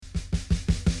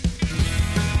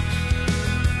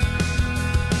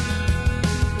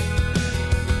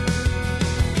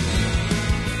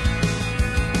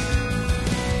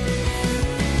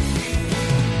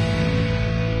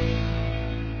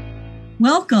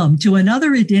Welcome to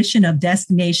another edition of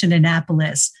Destination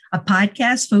Annapolis, a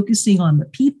podcast focusing on the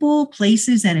people,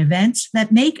 places, and events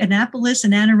that make Annapolis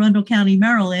and Anne Arundel County,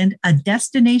 Maryland, a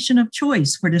destination of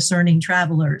choice for discerning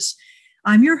travelers.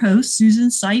 I'm your host, Susan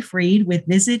Seif-Reed with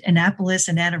Visit Annapolis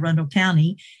and Anne Arundel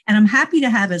County, and I'm happy to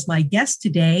have as my guest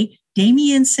today,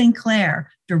 Damian Sinclair,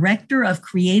 Director of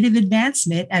Creative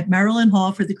Advancement at Maryland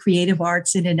Hall for the Creative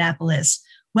Arts in Annapolis.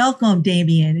 Welcome,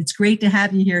 Damian. It's great to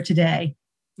have you here today.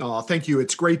 Oh, thank you.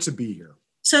 It's great to be here.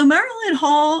 So Maryland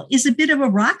Hall is a bit of a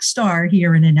rock star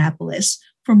here in Annapolis.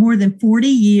 For more than 40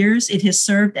 years, it has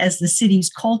served as the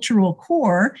city's cultural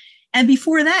core. And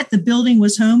before that, the building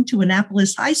was home to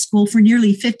Annapolis High School for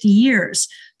nearly 50 years.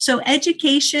 So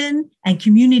education and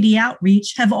community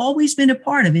outreach have always been a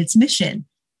part of its mission.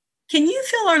 Can you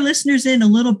fill our listeners in a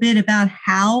little bit about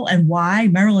how and why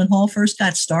Maryland Hall first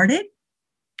got started?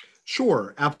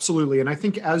 Sure, absolutely. And I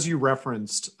think as you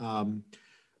referenced,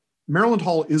 Maryland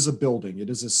Hall is a building. It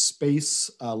is a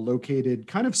space located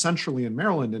kind of centrally in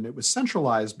Maryland, and it was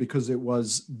centralized because it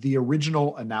was the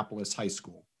original Annapolis High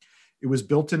School. It was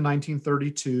built in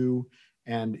 1932,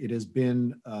 and it has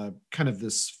been kind of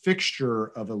this fixture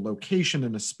of a location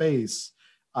and a space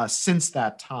since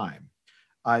that time.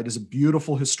 It is a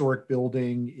beautiful historic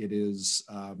building. It is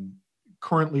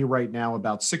currently right now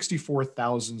about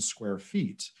 64,000 square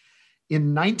feet.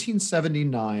 In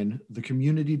 1979, the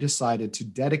community decided to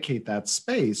dedicate that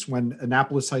space when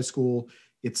Annapolis High School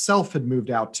itself had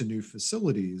moved out to new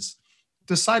facilities,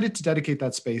 decided to dedicate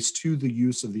that space to the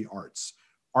use of the arts,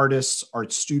 artists,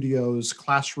 art studios,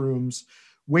 classrooms,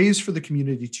 ways for the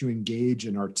community to engage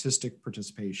in artistic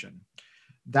participation.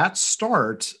 That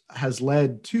start has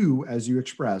led to, as you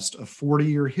expressed, a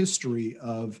 40-year history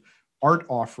of art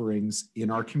offerings in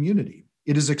our community.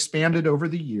 It has expanded over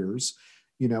the years.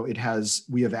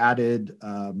 We have added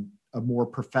a more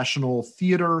professional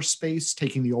theater space,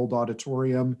 taking the old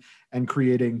auditorium and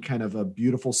creating kind of a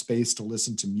beautiful space to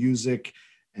listen to music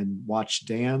and watch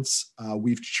dance.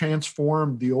 We've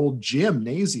transformed the old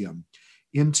gymnasium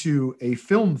into a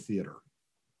film theater.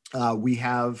 We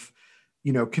have,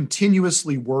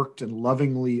 continuously worked and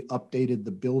lovingly updated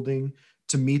the building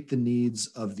to meet the needs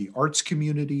of the arts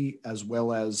community, as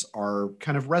well as our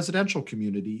kind of residential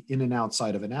community in and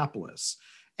outside of Annapolis.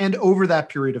 And over that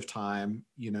period of time,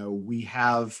 we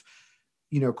have,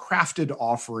 crafted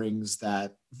offerings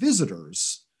that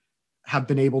visitors have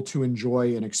been able to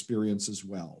enjoy and experience as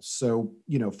well. So,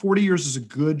 40 years is a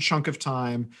good chunk of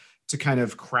time to kind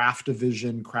of craft a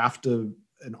vision,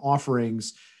 an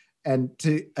offerings, and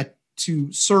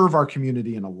to serve our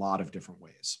community in a lot of different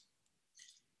ways.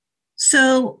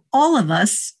 So all of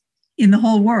us in the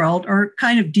whole world are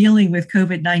kind of dealing with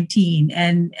COVID-19,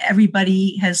 and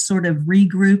everybody has sort of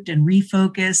regrouped and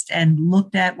refocused and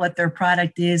looked at what their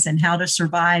product is and how to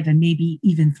survive and maybe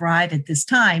even thrive at this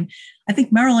time. I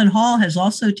think Maryland Hall has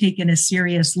also taken a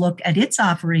serious look at its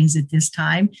offerings at this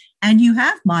time, and you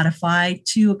have modified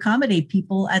to accommodate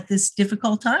people at this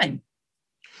difficult time.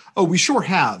 Oh, we sure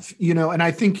have, and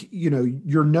I think,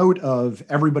 your note of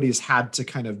everybody's had to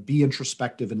kind of be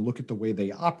introspective and look at the way they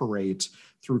operate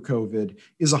through COVID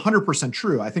is 100%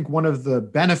 true. I think one of the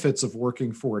benefits of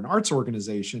working for an arts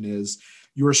organization is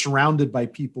you are surrounded by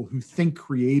people who think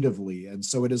creatively. And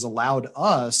so it has allowed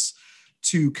us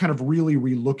to kind of really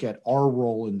relook at our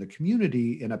role in the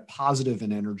community in a positive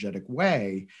and energetic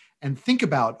way and think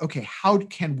about, okay, how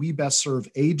can we best serve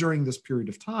during this period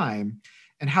of time?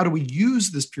 And how do we use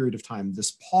this period of time,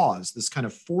 this pause, this kind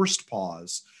of forced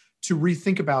pause, to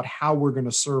rethink about how we're going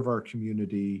to serve our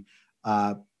community,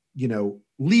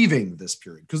 leaving this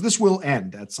period? Because this will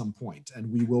end at some point,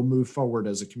 and we will move forward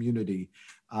as a community,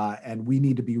 and we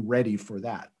need to be ready for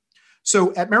that.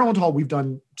 So at Maryland Hall, we've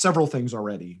done several things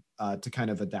already to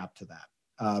kind of adapt to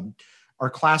that. Our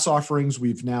class offerings,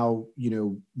 we've now,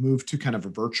 moved to kind of a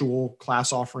virtual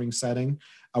class offering setting.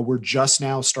 We're just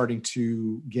now starting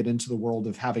to get into the world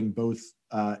of having both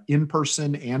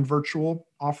in-person and virtual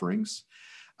offerings.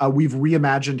 We've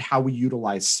reimagined how we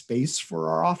utilize space for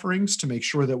our offerings to make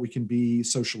sure that we can be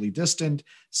socially distant,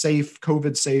 safe,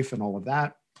 COVID safe, and all of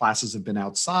that. Classes have been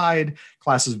outside.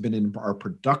 Classes have been in our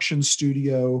production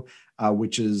studio,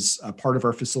 which is a part of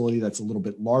our facility that's a little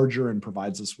bit larger and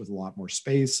provides us with a lot more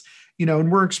space.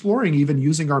 And we're exploring even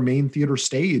using our main theater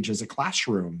stage as a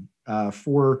classroom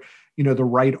for, the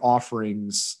right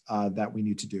offerings that we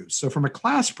need to do. So from a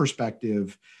class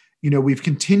perspective, we've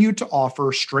continued to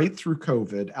offer straight through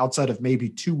COVID, outside of maybe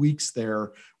 2 weeks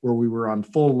there where we were on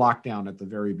full lockdown at the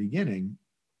very beginning.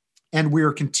 And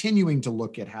we're continuing to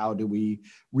look at how do we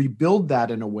rebuild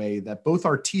that in a way that both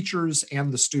our teachers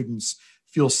and the students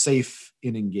feel safe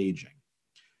in engaging.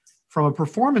 From a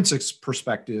performance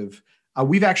perspective,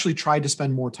 we've actually tried to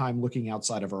spend more time looking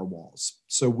outside of our walls.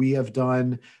 So we have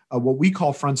done what we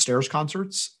call front stairs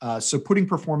concerts. So putting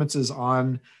performances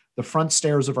on the front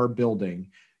stairs of our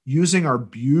building, using our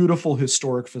beautiful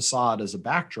historic facade as a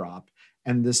backdrop,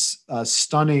 and this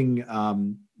stunning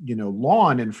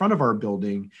lawn in front of our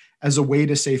building as a way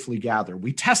to safely gather.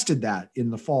 We tested that in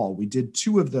the fall. We did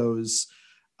 2 of those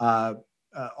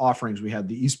offerings. We had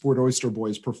the Eastport Oyster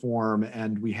Boys perform,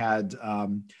 and we had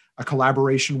a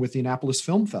collaboration with the Annapolis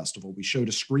Film Festival. We showed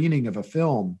a screening of a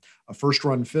film, a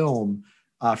first-run film,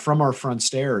 from our front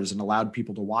stairs, and allowed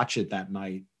people to watch it that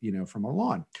night, from our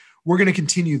lawn. We're going to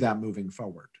continue that moving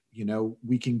forward.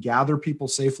 We can gather people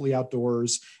safely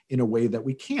outdoors in a way that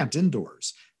we can't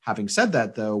indoors. Having said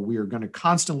that, though, we are going to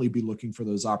constantly be looking for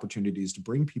those opportunities to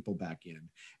bring people back in.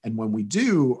 And when we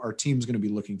do, our team's going to be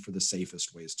looking for the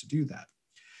safest ways to do that.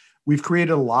 We've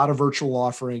created a lot of virtual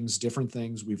offerings, different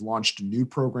things. We've launched a new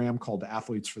program called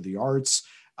Athletes for the Arts,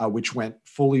 which went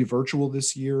fully virtual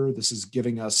this year. This is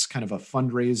giving us kind of a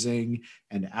fundraising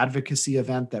and advocacy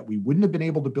event that we wouldn't have been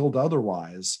able to build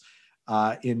otherwise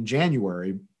in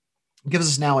January. It gives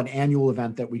us now an annual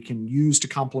event that we can use to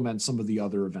complement some of the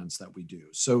other events that we do.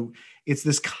 So it's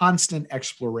this constant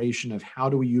exploration of how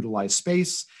do we utilize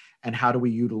space and how do we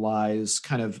utilize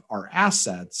kind of our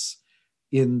assets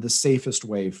in the safest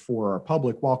way for our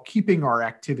public while keeping our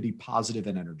activity positive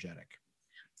and energetic.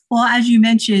 Well, as you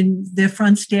mentioned, the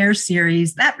Front Stairs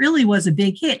series, that really was a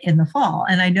big hit in the fall.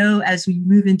 And I know as we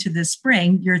move into the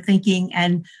spring, you're thinking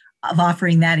of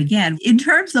offering that again. In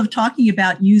terms of talking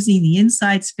about using the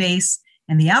inside space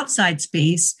and the outside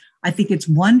space, I think it's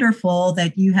wonderful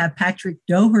that you have Patrick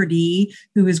Doherty,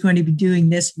 who is going to be doing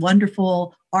this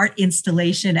wonderful art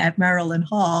installation at Maryland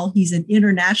Hall. He's an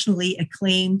internationally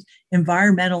acclaimed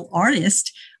environmental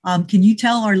artist. Can you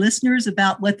tell our listeners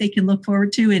about what they can look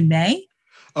forward to in May?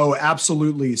 Oh,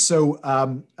 absolutely. So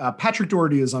Patrick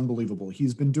Doherty is unbelievable.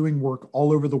 He's been doing work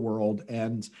all over the world,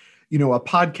 and a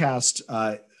podcast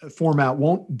format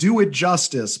won't do it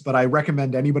justice, but I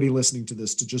recommend anybody listening to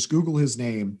this to just Google his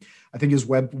name. I think his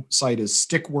website is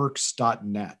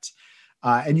stickworks.net.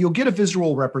 And you'll get a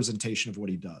visual representation of what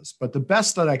he does. But the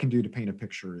best that I can do to paint a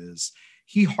picture is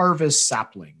he harvests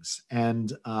saplings.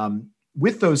 And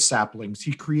with those saplings,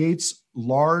 he creates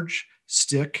large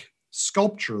stick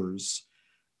sculptures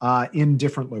in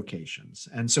different locations.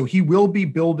 And so he will be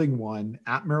building one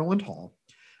at Maryland Hall.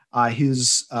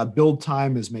 His build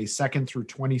time is May 2nd through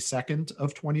 22nd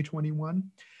of 2021.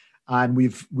 And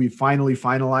we've finally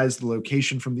finalized the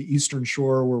location from the Eastern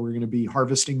Shore where we're going to be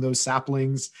harvesting those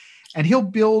saplings. And he'll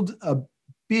build a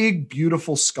big,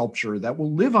 beautiful sculpture that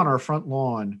will live on our front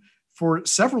lawn for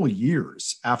several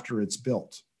years after it's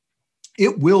built.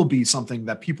 It will be something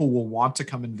that people will want to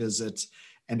come and visit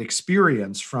and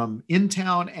experience from in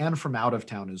town and from out of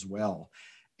town as well.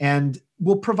 And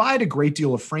will provide a great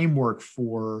deal of framework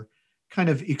for kind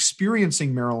of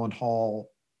experiencing Maryland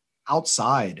Hall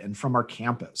outside and from our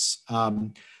campus.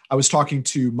 I was talking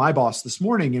to my boss this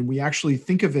morning, and we actually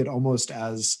think of it almost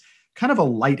as kind of a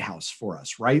lighthouse for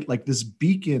us, right? Like this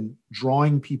beacon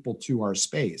drawing people to our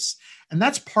space. And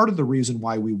that's part of the reason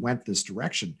why we went this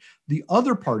direction. The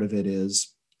other part of it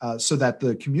is so that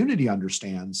the community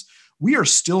understands we are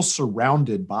still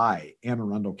surrounded by Anne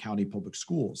Arundel County Public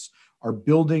Schools. Our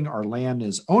building, our land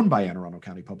is owned by Anne Arundel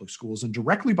County Public Schools, and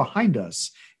directly behind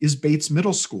us is Bates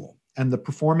Middle School and the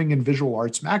Performing and Visual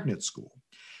Arts Magnet School.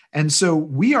 And so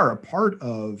we are a part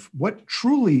of what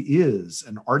truly is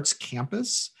an arts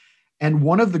campus. And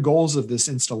one of the goals of this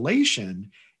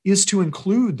installation is to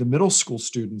include the middle school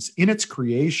students in its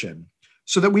creation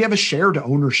so that we have a shared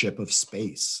ownership of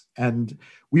space. And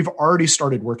we've already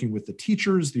started working with the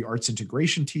teachers, the arts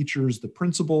integration teachers, the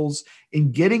principals,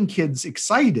 in getting kids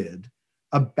excited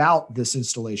about this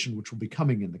installation, which will be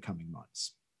coming in the coming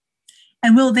months.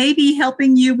 And will they be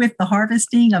helping you with the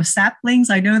harvesting of saplings?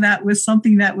 I know that was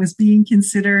something that was being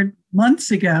considered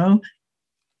months ago.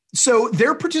 So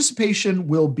their participation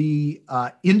will be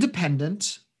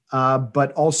independent,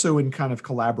 but also in kind of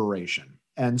collaboration.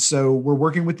 And so we're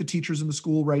working with the teachers in the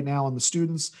school right now and the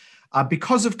students.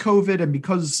 Because of COVID and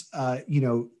because,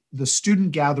 the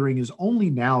student gathering is only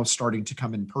now starting to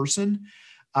come in person,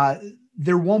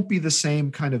 there won't be the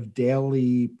same kind of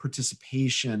daily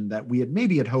participation that we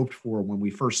had hoped for when we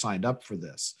first signed up for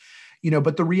this.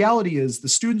 But the reality is the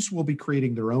students will be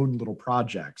creating their own little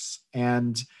projects,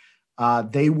 and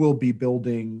they will be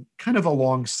building kind of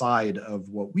alongside of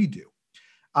what we do.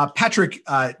 Patrick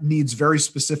needs very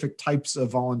specific types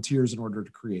of volunteers in order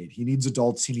to create. He needs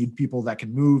adults. He needs people that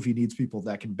can move. He needs people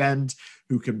that can bend,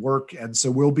 who can work. And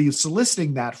so we'll be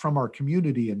soliciting that from our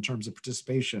community in terms of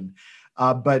participation.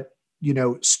 But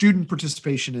student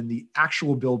participation in the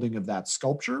actual building of that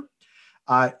sculpture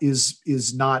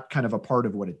is not kind of a part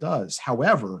of what it does.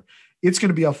 However, it's going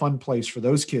to be a fun place for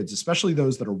those kids, especially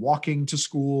those that are walking to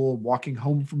school, walking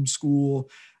home from school,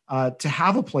 to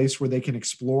have a place where they can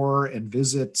explore and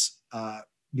visit,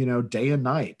 day and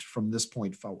night from this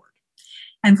point forward.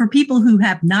 And for people who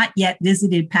have not yet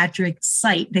visited Patrick's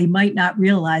site, they might not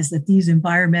realize that these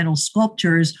environmental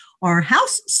sculptures are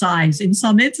house size in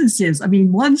some instances. I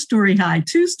mean, 1-story high,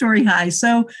 2-story high.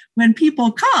 So when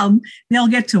people come, they'll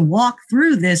get to walk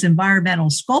through this environmental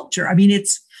sculpture. I mean,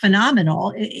 it's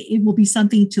phenomenal. It will be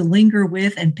something to linger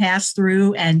with and pass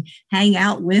through and hang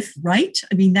out with, right?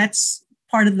 I mean, that's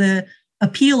part of the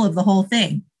appeal of the whole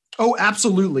thing. Oh,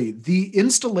 absolutely. The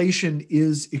installation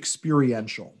is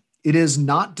experiential. It is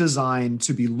not designed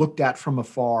to be looked at from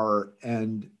afar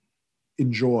and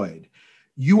enjoyed.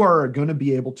 You are going to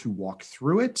be able to walk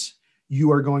through it.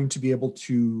 You are going to be able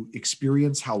to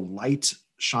experience how light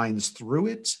shines through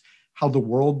it, how the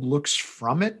world looks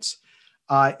from it.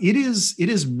 It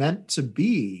is meant to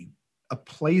be a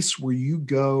place where you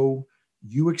go,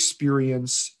 you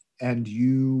experience, and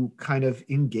you kind of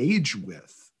engage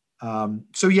with.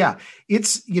 So yeah,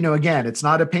 it's, again, it's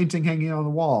not a painting hanging on the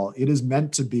wall. It is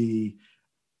meant to be,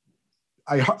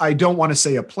 I don't want to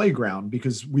say a playground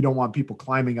because we don't want people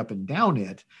climbing up and down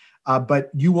it, but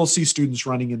you will see students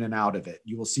running in and out of it.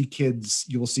 You will see kids,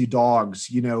 you will see dogs,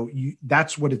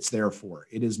 that's what it's there for.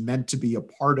 It is meant to be a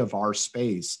part of our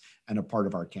space and a part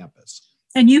of our campus.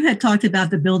 And you had talked about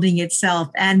the building itself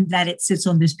and that it sits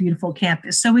on this beautiful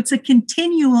campus. So it's a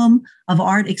continuum of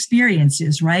art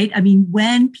experiences, right? I mean,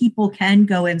 when people can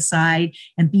go inside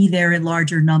and be there in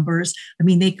larger numbers, I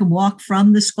mean, they can walk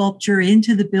from the sculpture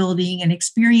into the building and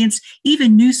experience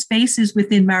even new spaces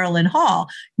within Maryland Hall.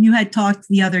 You had talked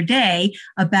the other day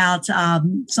about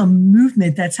some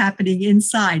movement that's happening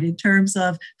inside in terms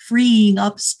of freeing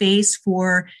up space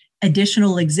for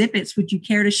additional exhibits. Would you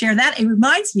care to share that? It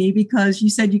reminds me because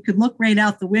you said you could look right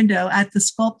out the window at the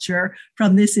sculpture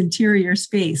from this interior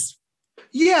space.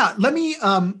 Yeah,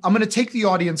 I'm going to take the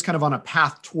audience kind of on a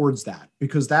path towards that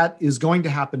because that is going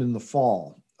to happen in the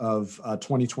fall of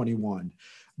 2021.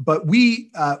 But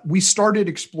we started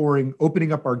exploring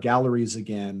opening up our galleries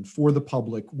again for the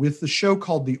public with the show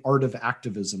called The Art of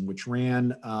Activism, which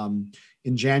ran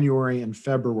in January and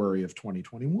February of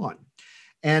 2021.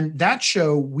 And that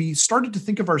show, we started to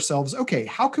think of ourselves, okay,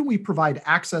 how can we provide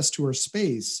access to our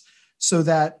space so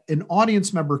that an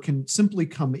audience member can simply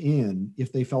come in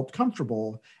if they felt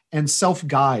comfortable and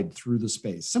self-guide through the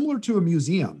space, similar to a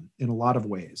museum in a lot of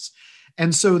ways.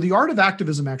 And so the Art of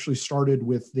Activism actually started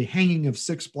with the hanging of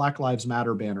 6 Black Lives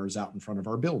Matter banners out in front of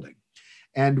our building.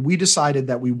 And we decided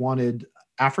that we wanted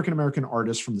African-American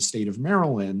artists from the state of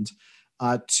Maryland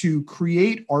to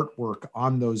create artwork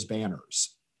on those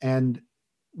banners. And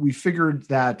we figured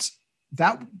that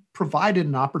provided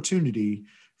an opportunity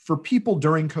for people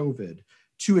during COVID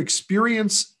to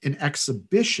experience an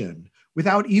exhibition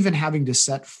without even having to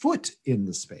set foot in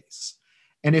the space.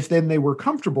 And if then they were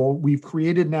comfortable, we've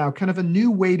created now kind of a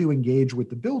new way to engage with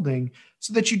the building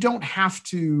so that you don't have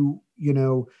to,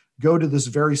 go to this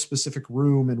very specific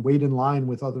room and wait in line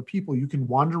with other people. You can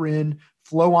wander in,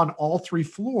 flow on all 3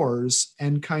 floors,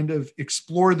 and kind of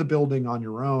explore the building on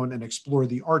your own and explore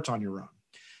the art on your own.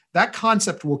 That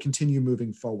concept will continue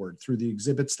moving forward through the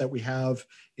exhibits that we have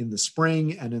in the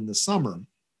spring and in the summer.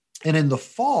 And in the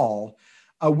fall,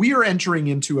 we are entering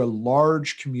into a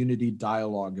large community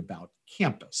dialogue about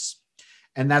campus.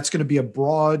 And that's going to be a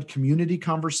broad community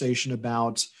conversation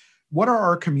about what are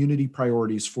our community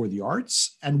priorities for the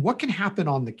arts and what can happen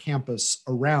on the campus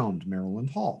around Maryland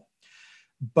Hall.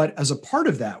 But as a part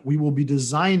of that, we will be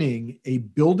designing a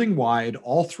building-wide,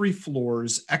 all 3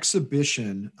 floors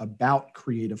exhibition about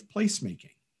creative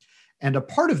placemaking. And a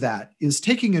part of that is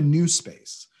taking a new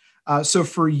space. So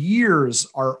for years,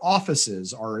 our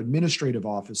offices, our administrative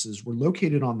offices, were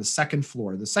located on the 2nd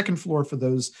floor. The 2nd floor, for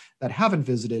those that haven't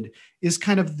visited, is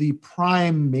kind of the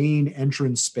prime main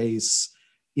entrance space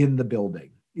in the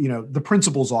building. The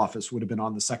principal's office would have been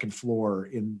on the 2nd floor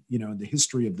in the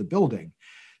history of the building.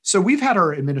 So we've had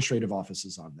our administrative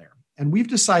offices on there, and we've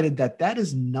decided that that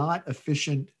is not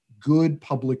efficient, good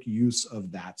public use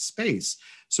of that space.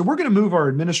 So we're going to move our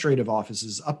administrative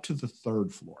offices up to the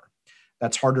 3rd floor.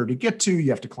 That's harder to get to.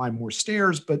 You have to climb more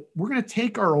stairs, but we're going to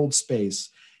take our old space.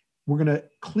 We're going to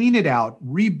clean it out,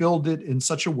 rebuild it in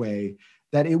such a way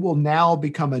that it will now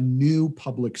become a new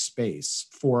public space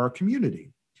for our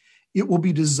community. It will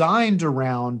be designed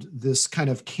around this kind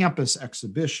of campus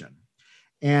exhibition.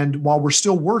 And while we're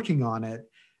still working on it,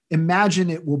 imagine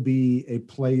it will be a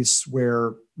place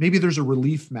where maybe there's a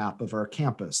relief map of our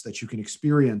campus that you can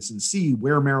experience and see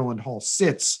where Maryland Hall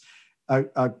sits,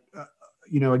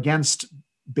 against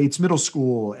Bates Middle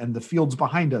School and the fields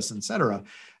behind us, et cetera.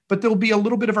 But there'll be a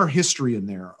little bit of our history in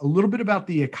there, a little bit about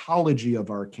the ecology of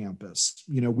our campus.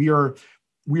 We are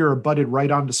abutted right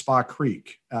onto Spa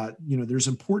Creek. There's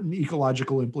important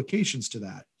ecological implications to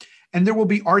that. And there will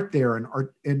be art there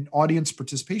and audience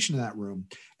participation in that room.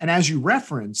 And as you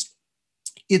referenced,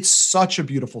 it's such a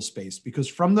beautiful space because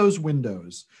from those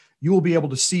windows, you will be able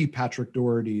to see Patrick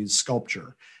Doherty's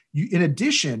sculpture. In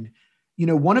addition,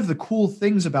 one of the cool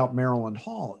things about Maryland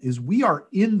Hall is we are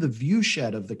in the view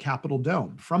shed of the Capitol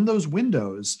Dome. From those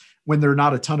windows, when there are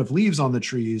not a ton of leaves on the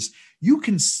trees, you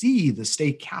can see the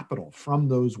state capitol from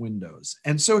those windows.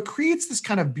 And so it creates this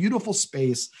kind of beautiful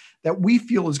space that we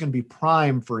feel is going to be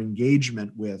prime for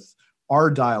engagement with our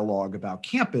dialogue about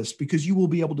campus because you will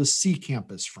be able to see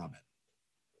campus from it.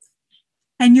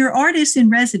 And your artists in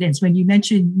residence, when you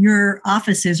mentioned your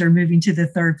offices are moving to the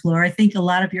third floor, I think a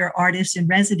lot of your artists in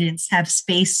residence have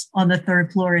space on the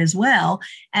third floor as well.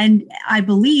 And I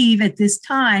believe at this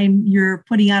time, you're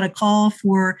putting out a call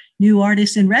for new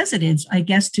artists in residence, I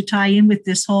guess, to tie in with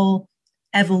this whole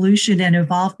evolution and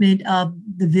evolvement of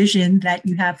the vision that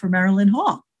you have for Maryland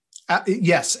Hall.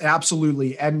 Yes,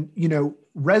 absolutely. And,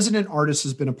 resident artists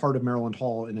has been a part of Maryland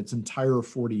Hall in its entire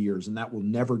 40 years, and that will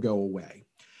never go away.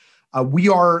 We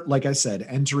are, like I said,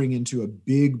 entering into a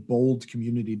big, bold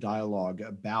community dialogue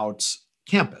about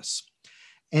campus.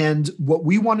 And what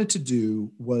we wanted to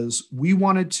do was we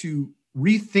wanted to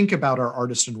rethink about our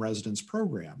artist in residence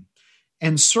program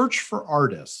and search for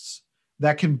artists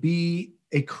that can be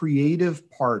a creative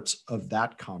part of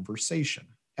that conversation.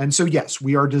 And so, yes,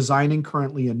 we are designing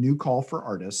currently a new call for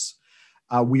artists.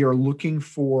 We are looking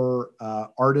for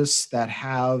artists that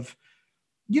have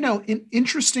an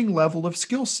interesting level of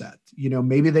skill set.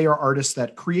 Maybe they are artists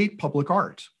that create public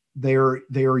art. They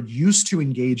are used to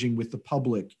engaging with the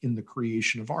public in the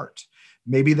creation of art.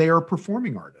 Maybe they are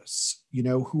performing artists,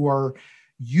 who are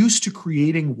used to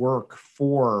creating work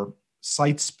for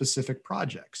site-specific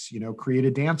projects, create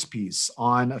a dance piece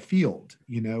on a field,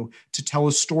 to tell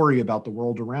a story about the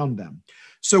world around them.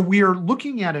 So we are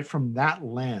looking at it from that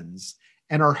lens.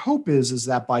 And our hope is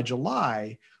that by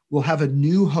July, we'll have a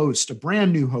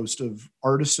brand new host of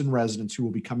artists in residence who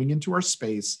will be coming into our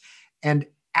space and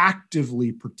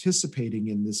actively participating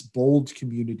in this bold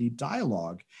community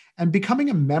dialogue and becoming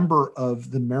a member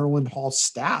of the Maryland Hall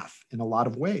staff in a lot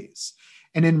of ways.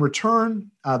 And in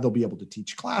return, they'll be able to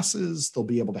teach classes, they'll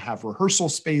be able to have rehearsal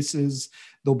spaces,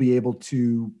 they'll be able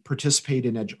to participate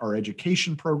in our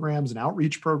education programs and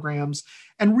outreach programs,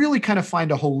 and really kind of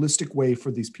find a holistic way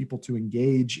for these people to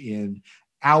engage in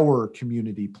our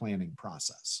community planning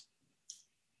process.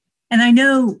 And I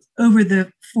know over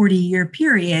the 40-year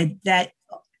period that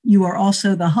you are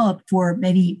also the hub for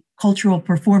many cultural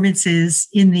performances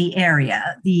in the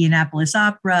area. The Annapolis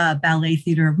Opera, Ballet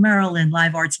Theater of Maryland,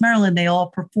 Live Arts Maryland, they all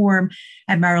perform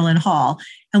at Maryland Hall.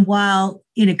 And while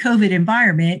in a COVID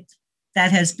environment,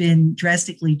 that has been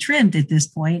drastically trimmed at this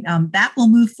point, that will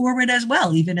move forward as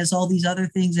well, even as all these other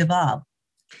things evolve.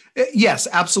 Yes,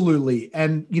 absolutely.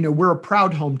 And, we're a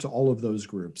proud home to all of those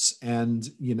groups. And,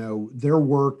 their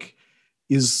work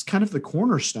is kind of the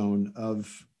cornerstone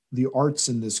of the arts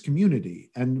in this community.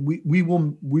 And we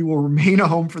will remain a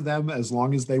home for them as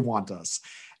long as they want us.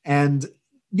 And,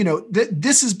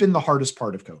 this has been the hardest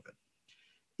part of COVID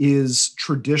is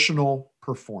traditional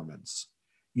performance.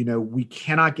 We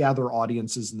cannot gather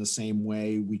audiences in the same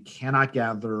way. We cannot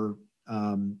gather,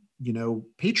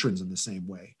 patrons in the same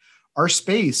way. Our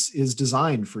space is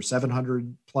designed for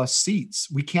 700 plus seats.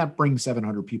 We can't bring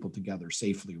 700 people together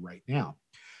safely right now.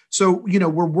 So,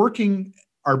 we're working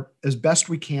as best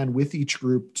we can with each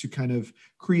group to kind of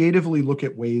creatively look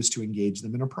at ways to engage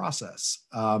them in a process.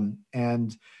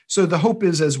 And so the hope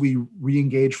is as we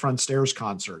re-engage Front Stairs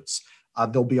concerts,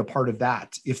 they'll be a part of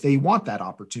that if they want that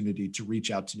opportunity to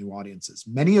reach out to new audiences.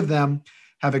 Many of them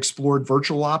have explored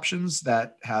virtual options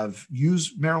that have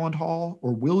used Maryland Hall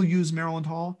or will use Maryland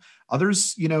Hall.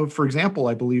 Others, for example,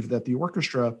 I believe that the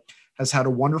orchestra has had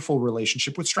a wonderful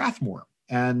relationship with Strathmore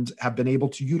and have been able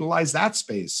to utilize that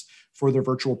space for their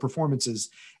virtual performances.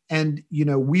 And,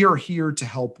 we are here to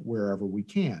help wherever we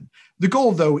can. The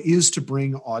goal, though, is to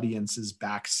bring audiences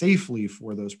back safely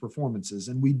for those performances.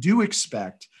 And we do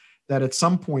expect that at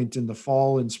some point in the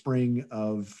fall and spring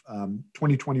of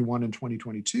 2021 and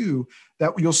 2022,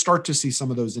 that you'll start to see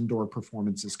some of those indoor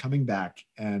performances coming back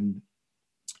and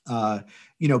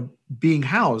being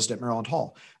housed at Maryland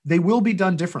Hall. They will be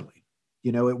done differently.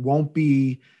 It won't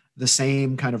be the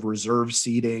same kind of reserve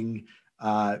seating,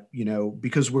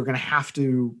 because we're going to have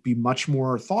to be much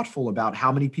more thoughtful about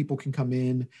how many people can come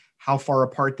in, how far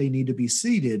apart they need to be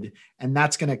seated. And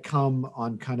that's going to come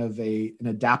on kind of an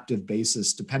adaptive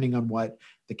basis, depending on what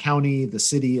the county, the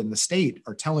city, and the state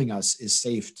are telling us is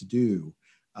safe to do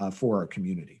for our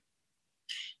community.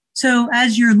 So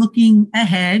as you're looking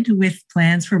ahead with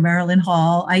plans for Maryland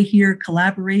Hall, I hear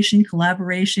collaboration,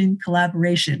 collaboration,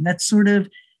 collaboration. That's sort of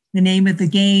the name of the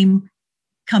game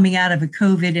coming out of a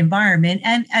COVID environment,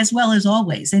 and as well as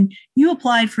always. And you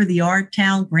applied for the Art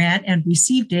Town grant and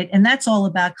received it. And that's all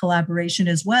about collaboration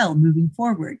as well, moving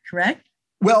forward, correct?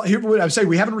 Well, here what I would say,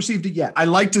 we haven't received it yet. I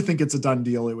like to think it's a done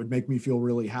deal. It would make me feel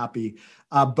really happy.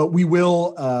 But we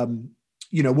will,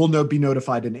 we'll be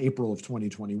notified in April of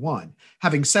 2021.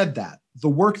 Having said that, the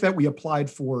work that we applied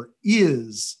for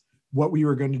is what we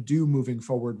are going to do moving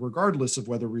forward, regardless of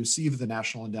whether we receive the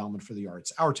National Endowment for the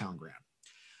Arts, Our Town grant.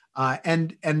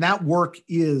 And that work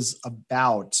is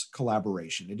about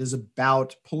collaboration. It is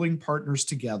about pulling partners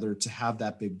together to have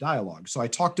that big dialogue. So I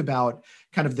talked about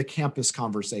kind of the campus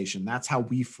conversation. That's how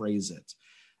we phrase it.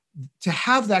 To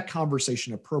have that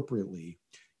conversation appropriately,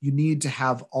 you need to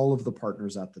have all of the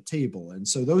partners at the table. And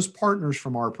so those partners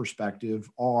from our perspective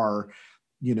are,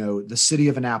 the city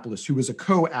of Annapolis, who is a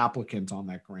co-applicant on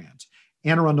that grant,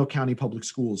 Anne Arundel County Public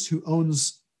Schools, who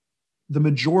owns the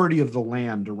majority of the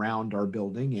land around our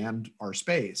building and our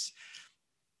space,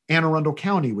 Anne Arundel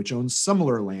County, which owns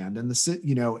similar land, and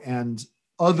and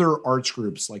other arts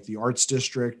groups like the Arts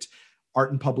District,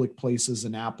 Art in Public Places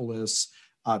Annapolis,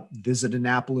 Visit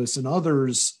Annapolis, and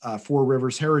others, Four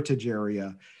Rivers Heritage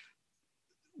Area.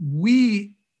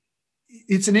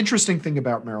 It's an interesting thing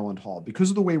about Maryland Hall. Because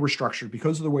of the way we're structured,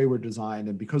 because of the way we're designed,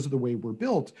 and because of the way we're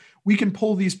built, we can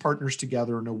pull these partners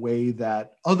together in a way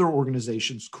that other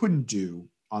organizations couldn't do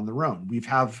on their own. We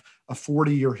have a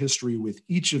 40-year history with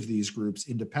each of these groups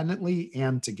independently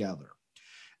and together.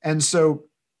 And so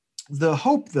the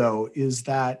hope, though, is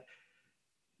that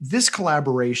this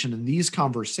collaboration and these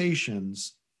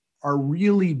conversations are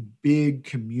really big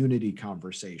community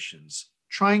conversations,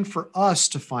 trying for us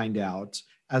to find out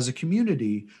as a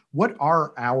community, what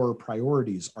are our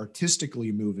priorities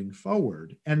artistically moving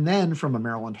forward? And then from a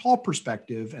Maryland Hall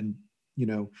perspective and,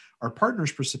 our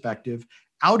partners' perspective,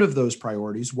 out of those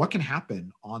priorities, what can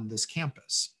happen on this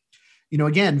campus?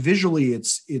 Again, visually,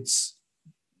 it's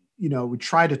we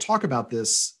try to talk about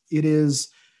this. It is,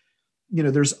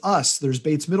 there's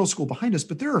Bates Middle School behind us,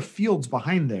 but there are fields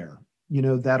behind there,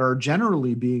 that are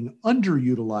generally being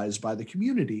underutilized by the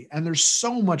community. And there's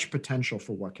so much potential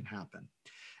for what can happen.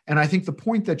 And I think the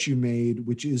point that you made,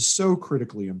 which is so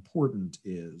critically important,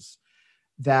 is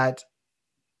that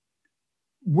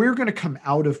we're going to come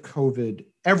out of COVID,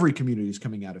 every community is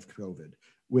coming out of COVID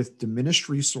with diminished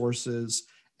resources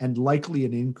and likely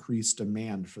an increased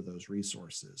demand for those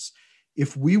resources.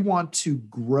 If we want to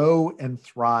grow and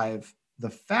thrive the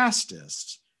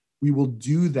fastest, we will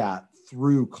do that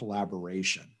through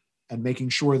collaboration and making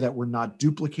sure that we're not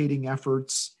duplicating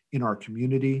efforts in our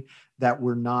community, that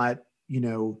we're not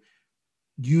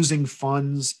using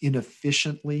funds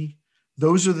inefficiently.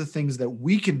 Those are the things that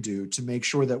we can do to make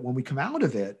sure that when we come out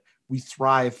of it, we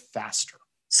thrive faster.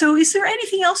 So is there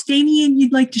anything else, Damien,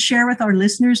 you'd like to share with our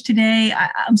listeners today?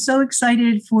 I'm so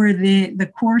excited for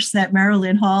the course that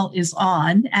Maryland Hall is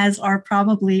on, as are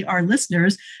probably our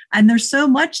listeners. And there's so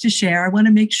much to share. I want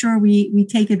to make sure we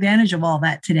take advantage of all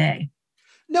that today.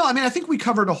 No, I think we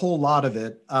covered a whole lot of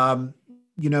it.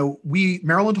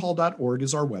 Marylandhall.org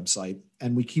is our website,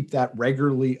 and we keep that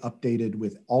regularly updated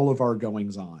with all of our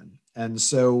goings on. And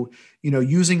so,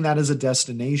 using that as a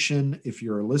destination, if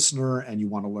you're a listener and you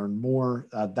want to learn more,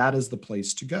 that is the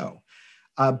place to go.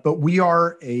 But we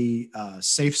are a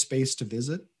safe space to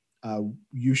visit.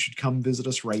 You should come visit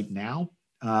us right now.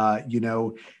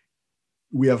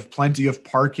 We have plenty of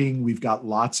parking. We've got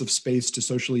lots of space to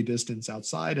socially distance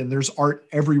outside, and there's art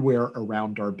everywhere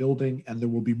around our building, and there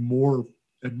will be more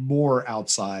and more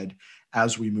outside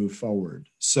as we move forward.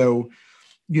 So,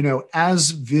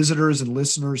 as visitors and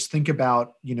listeners think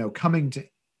about, coming to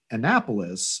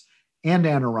Annapolis and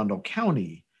Anne Arundel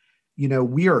County,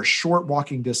 we are a short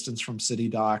walking distance from City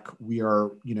Dock. We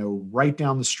are, right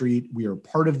down the street. We are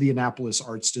part of the Annapolis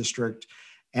Arts District.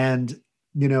 And,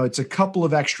 it's a couple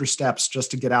of extra steps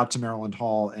just to get out to Maryland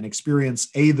Hall and experience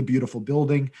the beautiful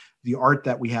building, the art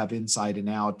that we have inside and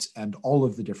out, and all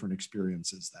of the different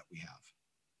experiences that we have.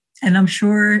 And I'm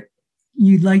sure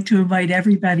you'd like to invite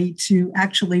everybody to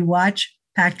actually watch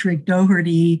Patrick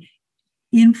Doherty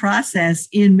in process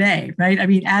in May, right? I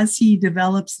mean, as he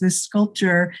develops this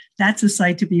sculpture, that's a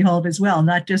sight to behold as well,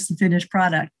 not just the finished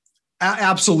product.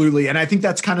 Absolutely. And I think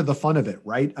that's kind of the fun of it,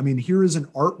 right? I mean, here is an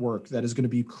artwork that is going to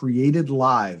be created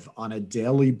live on a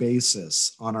daily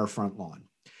basis on our front lawn.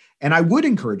 And I would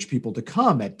encourage people to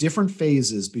come at different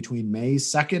phases between May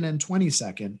 2nd and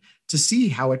 22nd to see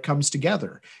how it comes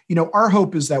together. You know, our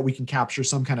hope is that we can capture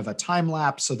some kind of a time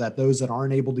lapse so that those that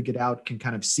aren't able to get out can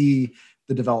kind of see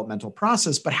the developmental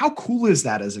process. But how cool is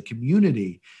that as a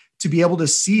community to be able to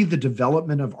see the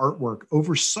development of artwork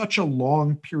over such a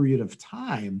long period of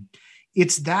time?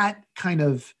 It's that kind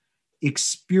of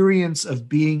experience of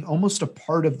being almost a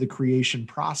part of the creation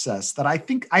process that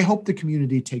I hope the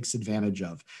community takes advantage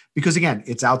of, because again,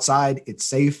 it's outside, it's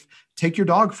safe. Take your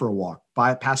dog for a walk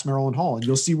past Maryland Hall and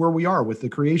you'll see where we are with the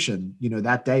creation, you know,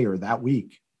 that day or that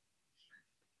week.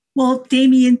 Well,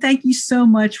 Damian, thank you so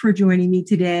much for joining me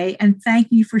today. And thank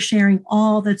you for sharing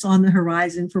all that's on the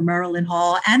horizon for Maryland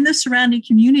Hall and the surrounding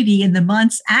community in the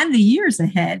months and the years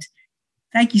ahead.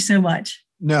 Thank you so much.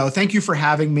 No, thank you for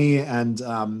having me. And,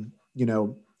 you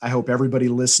know, I hope everybody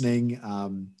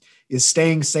listening is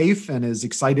staying safe and is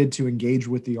excited to engage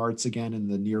with the arts again in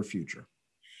the near future.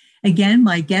 Again,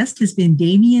 my guest has been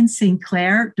Damian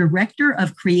Sinclair, Director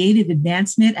of Creative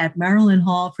Advancement at Maryland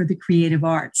Hall for the Creative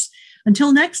Arts.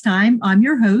 Until next time, I'm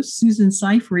your host, Susan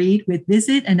Seyfried, with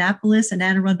Visit Annapolis and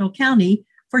Anne Arundel County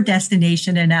for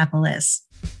Destination Annapolis.